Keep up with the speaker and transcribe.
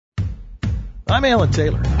I'm Alan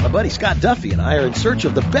Taylor. My buddy Scott Duffy and I are in search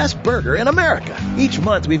of the best burger in America. Each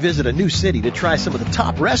month we visit a new city to try some of the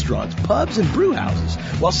top restaurants, pubs, and brew houses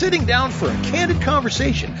while sitting down for a candid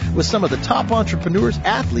conversation with some of the top entrepreneurs,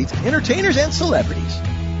 athletes, entertainers, and celebrities.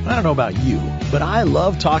 I don't know about you, but I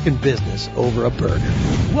love talking business over a burger.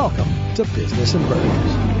 Welcome to Business and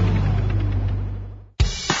Burgers.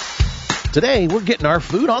 Today, we're getting our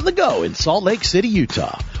food on the go in Salt Lake City,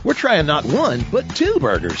 Utah. We're trying not one, but two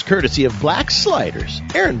burgers, courtesy of Black's Sliders.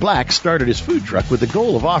 Aaron Black started his food truck with the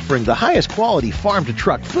goal of offering the highest quality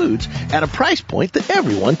farm-to-truck foods at a price point that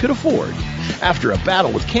everyone could afford. After a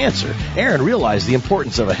battle with cancer, Aaron realized the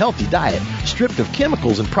importance of a healthy diet, stripped of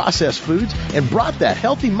chemicals and processed foods, and brought that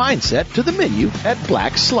healthy mindset to the menu at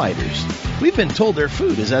Black's Sliders. We've been told their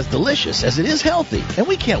food is as delicious as it is healthy, and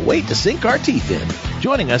we can't wait to sink our teeth in.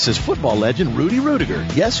 Joining us is football legend Rudy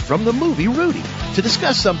Ruettiger, yes, from the movie Rudy, to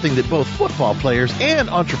discuss something that both football players and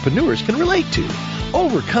entrepreneurs can relate to: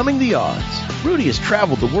 overcoming the odds. Rudy has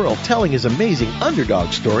traveled the world telling his amazing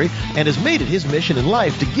underdog story and has made it his mission in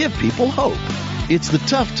life to give people hope. It's the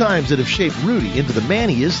tough times that have shaped Rudy into the man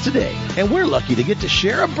he is today, and we're lucky to get to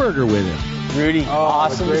share a burger with him. Rudy,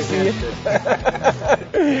 awesome to see you.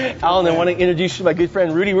 Alan, I want to introduce you to my good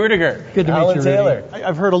friend Rudy Ruettiger. Good to Alan meet you, Taylor. Rudy.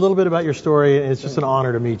 I've heard a little bit about your story, and it's just an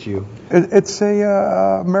honor to meet you. It's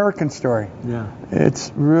a American story. Yeah.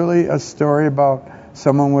 It's really a story about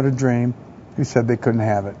someone with a dream who said they couldn't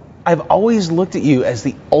have it. I've always looked at you as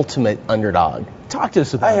the ultimate underdog. Talk to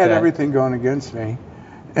us about that. I had everything going against me.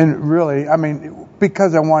 And really, I mean,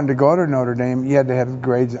 because I wanted to go to Notre Dame, you had to have the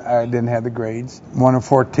grades. I didn't have the grades. 1 of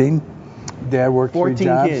 14. Dad worked 3 jobs.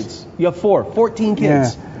 14 kids. You have 14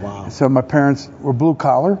 kids. Yeah. Wow. So my parents were blue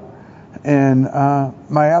collar, and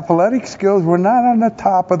my athletic skills were not on the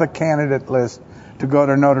top of the candidate list to go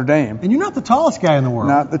to Notre Dame. And you're not the tallest guy in the world.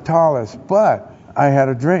 Not the tallest, but I had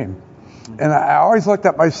a dream. And I always looked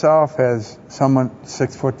at myself as someone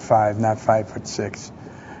 6'5", not 5'6".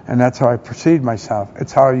 And that's how I perceived myself.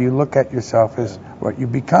 It's how you look at yourself is what you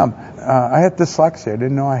become. I had dyslexia. I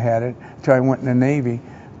didn't know I had it until I went in the Navy.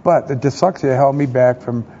 But the dyslexia held me back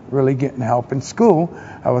from really getting help in school.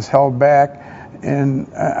 I was held back,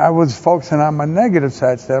 and I was focusing on my negative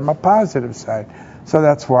side instead of my positive side. So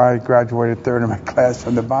that's why I graduated third in my class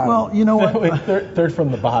from the bottom. Well, you know what? Wait, third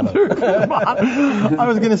from the bottom. I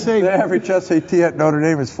was going to say... The average SAT at Notre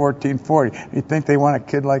Dame is 1440. You think they want a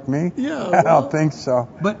kid like me? Yeah. I don't think so.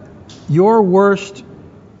 But your worst,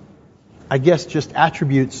 I guess, just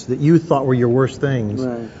attributes that you thought were your worst things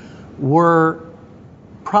were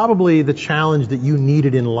probably the challenge that you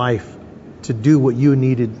needed in life to do what you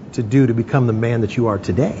needed to do to become the man that you are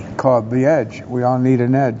today. Called the edge. We all need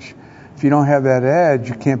an edge. If you don't have that edge,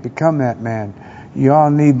 you can't become that man. You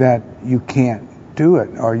all need that you can't do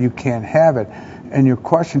it or you can't have it. And your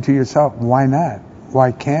question to yourself, why not?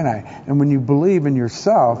 Why can't I? And when you believe in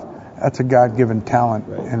yourself, that's a God-given talent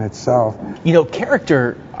in itself. You know,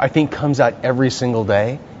 character, I think, comes out every single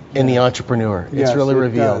day in the entrepreneur. It's really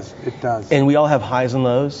revealed. It does. And we all have highs and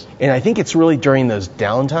lows. And I think it's really during those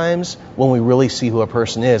down times when we really see who a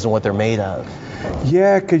person is and what they're made of.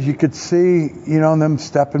 Yeah, because you could see, them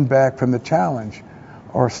stepping back from the challenge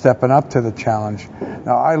or stepping up to the challenge.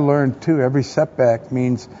 Now, I learned, too, every setback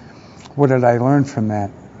means, what did I learn from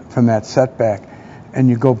that setback? And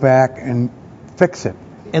you go back and fix it.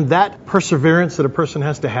 And that perseverance that a person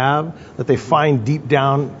has to have, that they find deep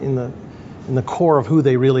down in the core of who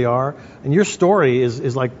they really are. And your story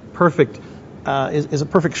is like perfect, is a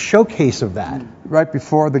perfect showcase of that. Right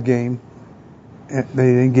before the game,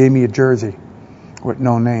 they gave me a jersey with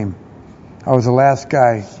no name. I was the last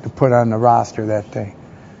guy to put on the roster that day.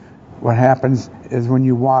 What happens is when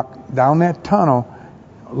you walk down that tunnel,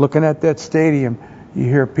 looking at that stadium, you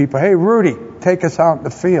hear people, "Hey, Rudy, take us out in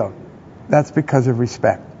the field." That's because of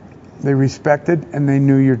respect. They respected and they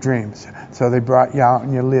knew your dreams. So they brought you out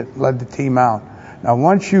and you led the team out. Now,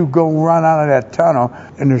 once you go run out of that tunnel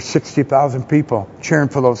and there's 60,000 people cheering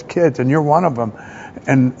for those kids and you're one of them,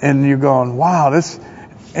 and you're going, wow, this,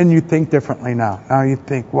 and you think differently now. Now you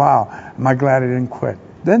think, wow, am I glad I didn't quit?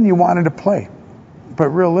 Then you wanted to play. But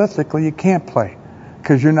realistically, you can't play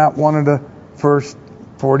because you're not one of the first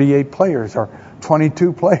 48 players or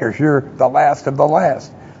 22 players. You're the last of the last.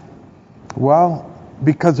 Well,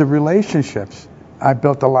 because of relationships, I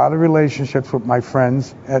built a lot of relationships with my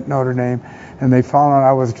friends at Notre Dame, and they found out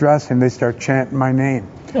I was dressing, they start chanting my name.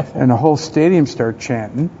 And the whole stadium started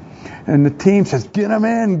chanting. And the team says, get him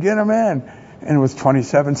in, get him in. And it was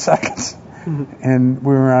 27 seconds. And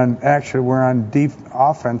we're on deep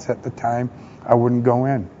offense at the time. I wouldn't go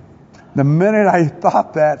in. The minute I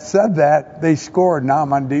said that, they scored. Now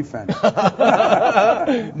I'm on defense.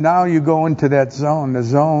 Now you go into that zone, the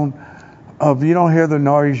zone of you don't hear the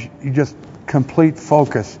noise, you just complete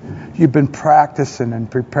focus. You've been practicing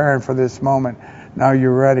and preparing for this moment. Now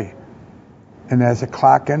you're ready. And as the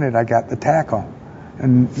clock ended, I got the tackle.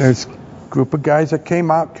 And there's a group of guys that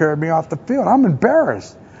came out, carried me off the field. I'm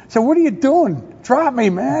embarrassed. I said, what are you doing? Drop me,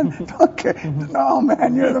 man. Okay. No,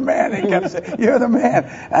 man, you're the man. They kept saying, you're the man.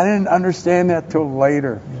 I didn't understand that till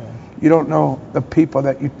later. Yeah. You don't know the people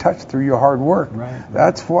that you touch through your hard work. Right.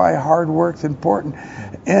 That's why hard work's important.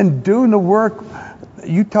 Yeah. And doing the work,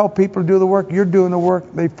 you tell people to do the work, you're doing the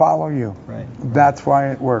work, they follow you. Right. That's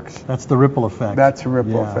why it works. That's the ripple effect. That's a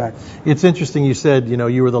ripple effect. It's interesting you said,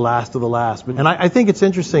 you were the last of the last. And I think it's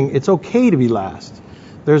interesting, it's okay to be last.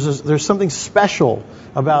 There's something special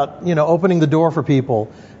about, opening the door for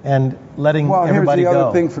people and letting everybody go. Here's the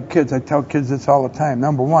other thing for kids. I tell kids this all the time.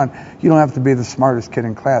 Number one, you don't have to be the smartest kid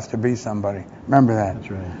in class to be somebody. Remember that.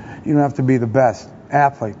 That's right. You don't have to be the best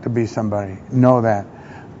athlete to be somebody. Know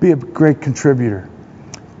that. Be a great contributor.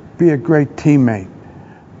 Be a great teammate.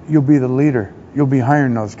 You'll be the leader. You'll be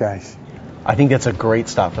hiring those guys. I think that's a great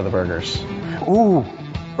stop for the burgers. Ooh.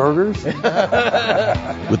 Burgers?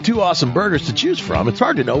 With 2 awesome burgers to choose from, it's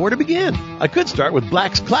hard to know where to begin. I could start with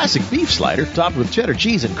Black's classic beef slider topped with cheddar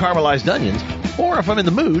cheese and caramelized onions, or if I'm in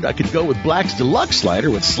the mood, I could go with Black's deluxe slider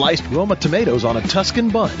with sliced Roma tomatoes on a Tuscan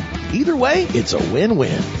bun. Either way, it's a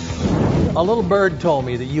win-win. A little bird told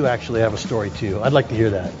me that you actually have a story too. I'd like to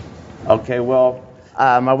hear that. Okay, well,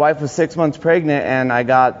 my wife was 6 months pregnant and I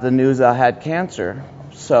got the news I had cancer.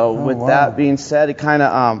 So that being said, it kind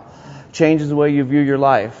of changes the way you view your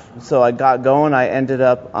life. So I got going. I ended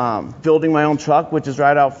up building my own truck, which is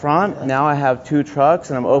right out front. Now I have 2 trucks,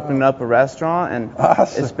 and I'm opening up a restaurant. And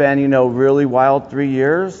It's been, really wild 3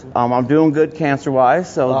 years. I'm doing good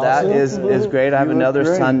cancer-wise, so that is great. I have another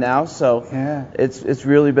son now, so it's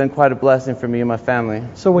really been quite a blessing for me and my family.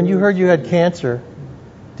 So when you heard you had cancer,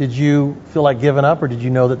 did you feel like giving up, or did you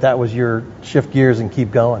know that was your shift gears and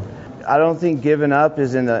keep going? I don't think giving up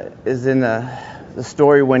is in the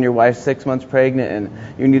story when your wife's 6 months pregnant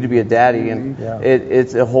and you need to be a daddy, and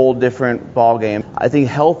it's a whole different ball game. I think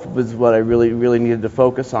health was what I really, really needed to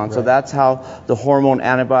focus on. Right. So that's how the hormone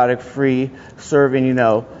antibiotic-free serving,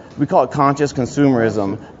 we call it conscious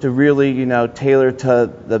consumerism, to really, tailor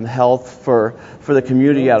to the health for the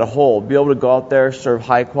community as a whole. Be able to go out there, serve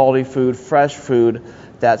high-quality food, fresh food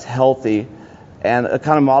that's healthy. And a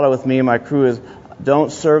kind of motto with me and my crew is,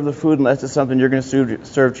 don't serve the food unless it's something you're going to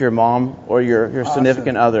serve to your mom or your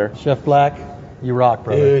significant other. Chef Black, you rock,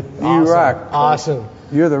 brother. Dude, you rock. Awesome.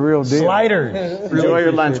 You're the real deal. Sliders. Enjoy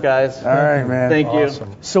your lunch, guys. All right, man. Thank you.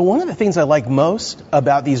 So one of the things I like most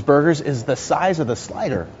about these burgers is the size of the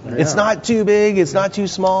slider. Yeah. It's not too big. It's not too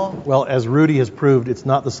small. Well, as Rudy has proved, it's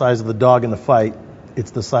not the size of the dog in the fight.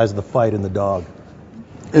 It's the size of the fight in the dog.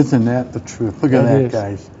 Isn't that the truth? Look at that,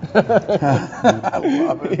 guys. I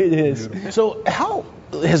love it. It is. So how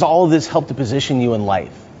has all of this helped to position you in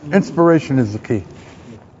life? Inspiration is the key.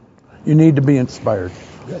 You need to be inspired.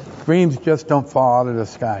 Dreams just don't fall out of the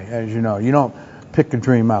sky, as you know. You don't pick a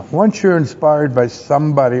dream out. Once you're inspired by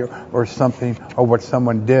somebody or something or what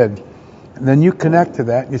someone did, and then you connect to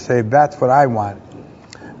that and you say, that's what I want.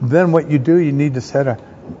 Then what you do, you need to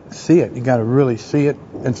see it. You got to really see it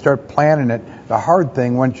and start planning it. The hard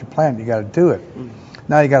thing, once you plan it, you got to do it.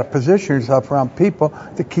 Now you got to position yourself around people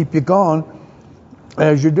to keep you going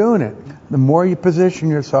as you're doing it. The more you position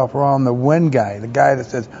yourself around the when guy, the guy that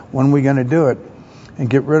says, when are we going to do it, and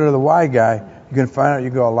get rid of the why guy, you're going to find out you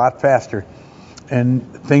go a lot faster.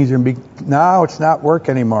 And things are going to be, now it's not work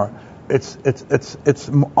anymore. It's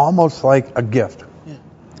almost like a gift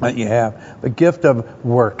that you have. The gift of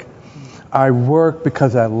work. I work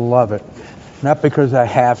because I love it, not because I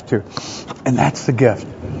have to. And that's the gift.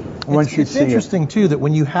 It's interesting, too, that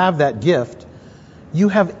when you have that gift, you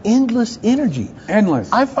have endless energy.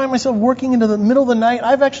 Endless. I find myself working into the middle of the night.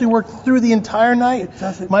 I've actually worked through the entire night.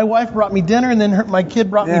 My wife brought me dinner, and then my kid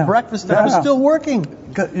brought me breakfast, and I was still working.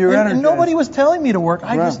 And nobody was telling me to work.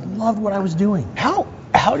 I just loved what I was doing.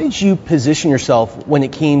 How did you position yourself when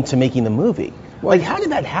it came to making the movie? How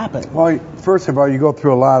did that happen? Well, first of all, you go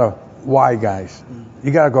through a lot of why guys.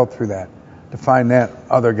 You got to go through that to find that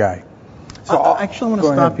other guy. So I actually want to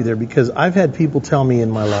stop you there, because I've had people tell me in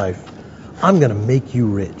my life, I'm going to make you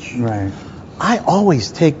rich. Right. I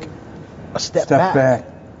always take a step back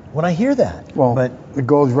when I hear that. Well, but it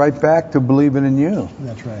goes right back to believing in you.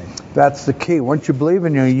 That's right. That's the key. Once you believe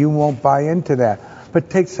in you, you won't buy into that. But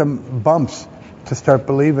take some bumps to start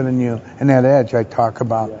believing in you and that edge I talk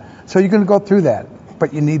about. Yeah. So you're going to go through that,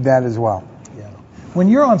 but you need that as well. Yeah. When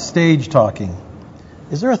you're on stage talking,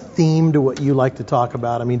 is there a theme to what you like to talk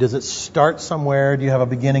about? I mean, does it start somewhere? Do you have a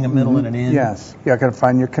beginning, a middle, and an end? Yes. You got to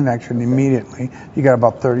find your connection immediately. You got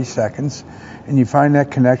about 30 seconds, and you find that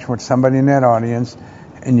connection with somebody in that audience,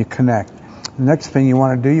 and you connect. The next thing you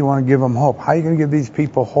want to do, you want to give them hope. How are you going to give these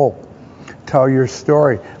people hope? Tell your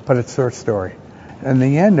story, but it's their story. And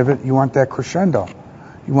the end of it, you want that crescendo.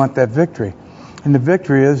 You want that victory. And the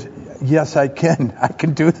victory is, yes, I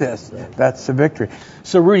can do this. That's the victory.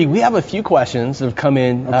 So, Rudy, we have a few questions that have come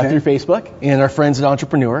in through Facebook and our friends at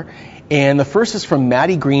Entrepreneur. And the first is from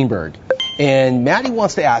Maddie Greenberg. And Maddie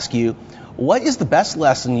wants to ask you, what is the best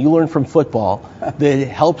lesson you learned from football that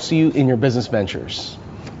helps you in your business ventures?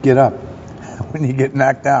 Get up. When you get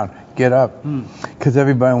knocked down, get up. Because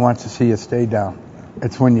everybody wants to see you stay down.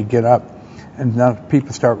 It's when you get up. And now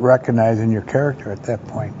people start recognizing your character at that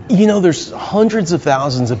point. You know, there's hundreds of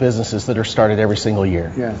thousands of businesses that are started every single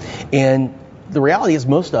year. Yeah. And the reality is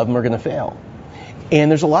most of them are going to fail.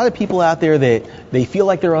 And there's a lot of people out there that they feel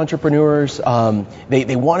like they're entrepreneurs.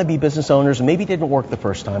 They want to be business owners. Maybe it didn't work the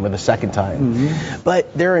first time or the second time.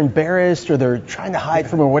 But they're embarrassed or they're trying to hide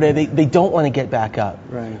from it or whatever. They don't want to get back up.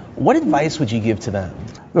 Right. What advice would you give to them?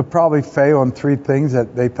 They'll probably fail in 3 things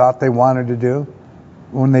that they thought they wanted to do.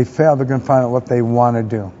 When they fail, they're going to find out what they want to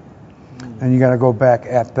do. And you got to go back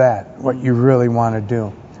at that, what you really want to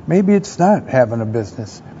do. Maybe it's not having a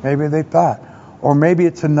business. Maybe they thought. Or maybe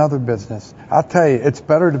it's another business. I'll tell you, it's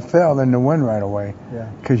better to fail than to win right away.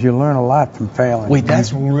 Because you learn a lot from failing. Wait,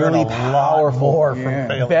 that's really powerful.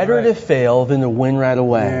 Better to fail than to win right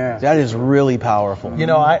away. Yeah. That is really powerful. You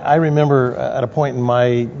know, I remember at a point in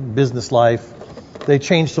my business life, they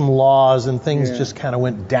changed some laws and things just kind of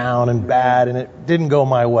went down and bad, and it didn't go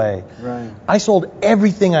my way. Right. I sold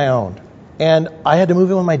everything I owned, and I had to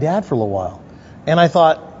move in with my dad for a little while. And I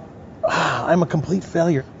thought, I'm a complete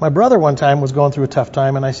failure. My brother one time was going through a tough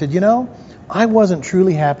time, and I said, you know, I wasn't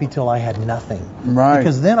truly happy till I had nothing. Right.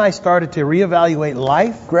 Because then I started to reevaluate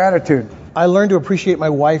life. Gratitude. I learned to appreciate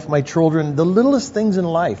my wife, my children, the littlest things in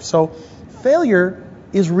life. So failure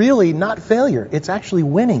is really not failure. It's actually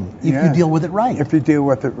winning if you deal with it right. If you deal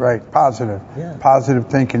with it right. Positive. Yeah. Positive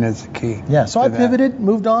thinking is the key. Yeah, so I pivoted,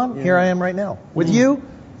 moved on. Here I am right now with you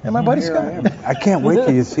and my buddy Scott. I can't wait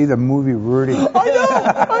till you see the movie Rudy.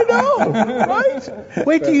 I know, right?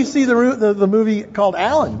 Wait till you see the movie called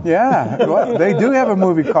Alan. Yeah, well, they do have a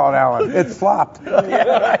movie called Alan. It flopped.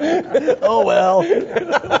 Oh, well.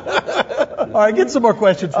 All right, get some more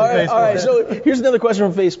questions from Facebook. All right, so here's another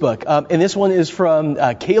question from Facebook. And this one is from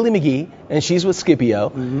Kaylee McGee, and she's with Scipio.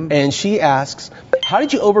 And she asks, how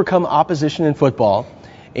did you overcome opposition in football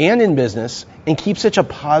and in business and keep such a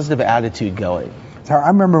positive attitude going? So I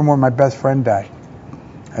remember when my best friend died.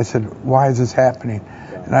 I said, why is this happening?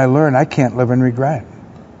 And I learned I can't live in regret.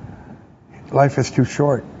 Life is too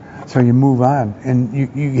short. So you move on.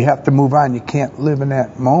 And you have to move on. You can't live in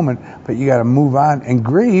that moment, but you got to move on and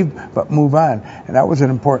grieve, but move on. And that was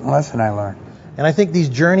an important lesson I learned. And I think these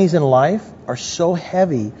journeys in life are so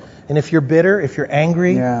heavy. And if you're bitter, if you're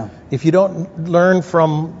angry, if you don't learn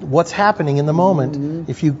from what's happening in the moment,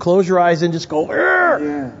 if you close your eyes and just go,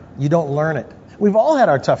 you don't learn it. We've all had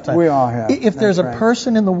our tough time. We all have. If there's a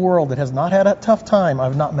person in the world that has not had a tough time,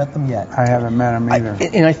 I've not met them yet. I haven't met them either.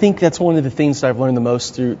 And I think that's one of the things that I've learned the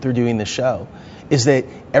most through doing this show, is that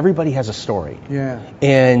everybody has a story. Yeah.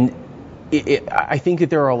 And I think that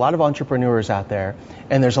there are a lot of entrepreneurs out there,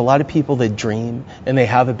 and there's a lot of people that dream, and they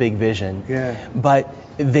have a big vision. Yeah. But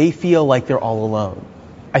they feel like they're all alone.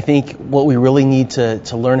 I think what we really need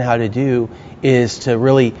to learn how to do is to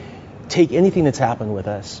really take anything that's happened with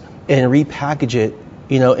us and repackage it,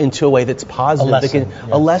 into a way that's positive,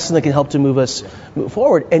 a lesson that can help to move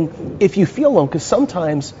forward. And if you feel alone, because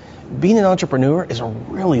sometimes being an entrepreneur is a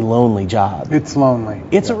really lonely job. It's lonely.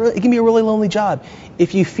 It can be a really lonely job.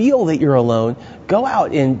 If you feel that you're alone, go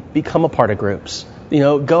out and become a part of groups.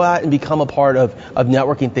 Go out and become a part of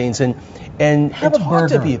networking things and talk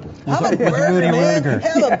to people. Have a burger, Rudy Ruettiger.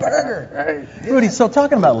 Have a burger. Rudy, so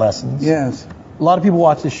talking about lessons. Yes. A lot of people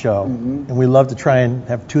watch this show, and we love to try and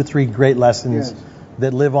have 2 or 3 great lessons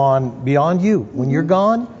that live on beyond you. When you're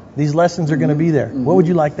gone, these lessons are going to be there. What would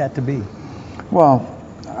you like that to be? Well,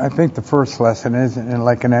 I think the first lesson is, and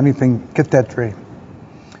like in anything, get that dream.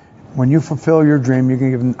 When you fulfill your dream, you can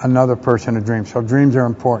give another person a dream. So dreams are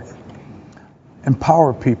important.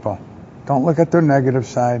 Empower people. Don't look at their negative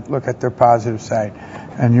side, look at their positive side,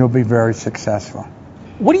 and you'll be very successful.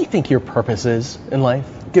 What do you think your purpose is in life?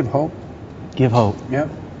 Give hope. Give hope. Yep.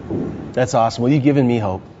 That's awesome. Well, you've given me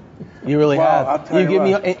hope. You really Well, I'll have. tell You give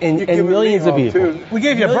me what, and you've given millions me of all, people. too. We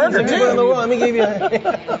gave you a Millions burger of people in the too. world. Let me give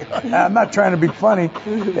you. I'm not trying to be funny.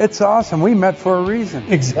 It's awesome. We met for a reason.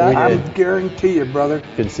 Exactly. I guarantee you, brother.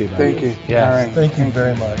 Good to see you, man. Thank you. Yeah. All right. Thank you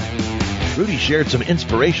very much. Rudy shared some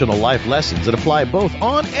inspirational life lessons that apply both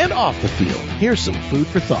on and off the field. Here's some food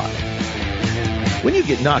for thought. When you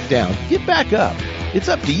get knocked down, get back up. It's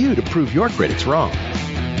up to you to prove your critics wrong.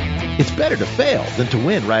 It's better to fail than to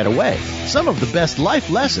win right away. Some of the best life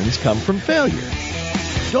lessons come from failure.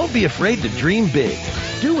 Don't be afraid to dream big.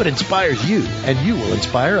 Do what inspires you, and you will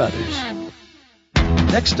inspire others.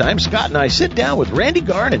 Next time, Scott and I sit down with Randy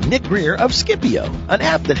Garn and Nick Greer of Scipio, an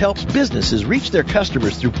app that helps businesses reach their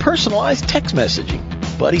customers through personalized text messaging.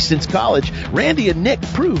 Buddies since college, Randy and Nick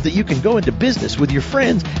prove that you can go into business with your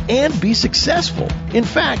friends and be successful. In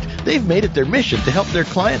fact, they've made it their mission to help their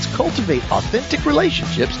clients cultivate authentic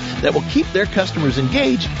relationships that will keep their customers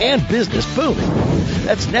engaged and business booming.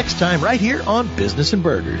 That's next time right here on Business and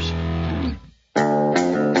Burgers.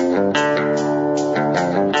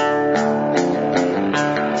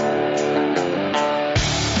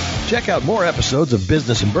 Check out more episodes of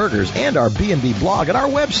Business and Burgers and our B&B blog at our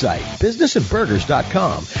website,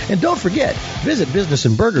 businessandburgers.com. And don't forget, visit Business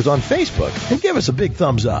and Burgers on Facebook and give us a big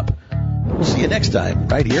thumbs up. We'll see you next time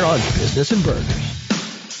right here on Business and Burgers.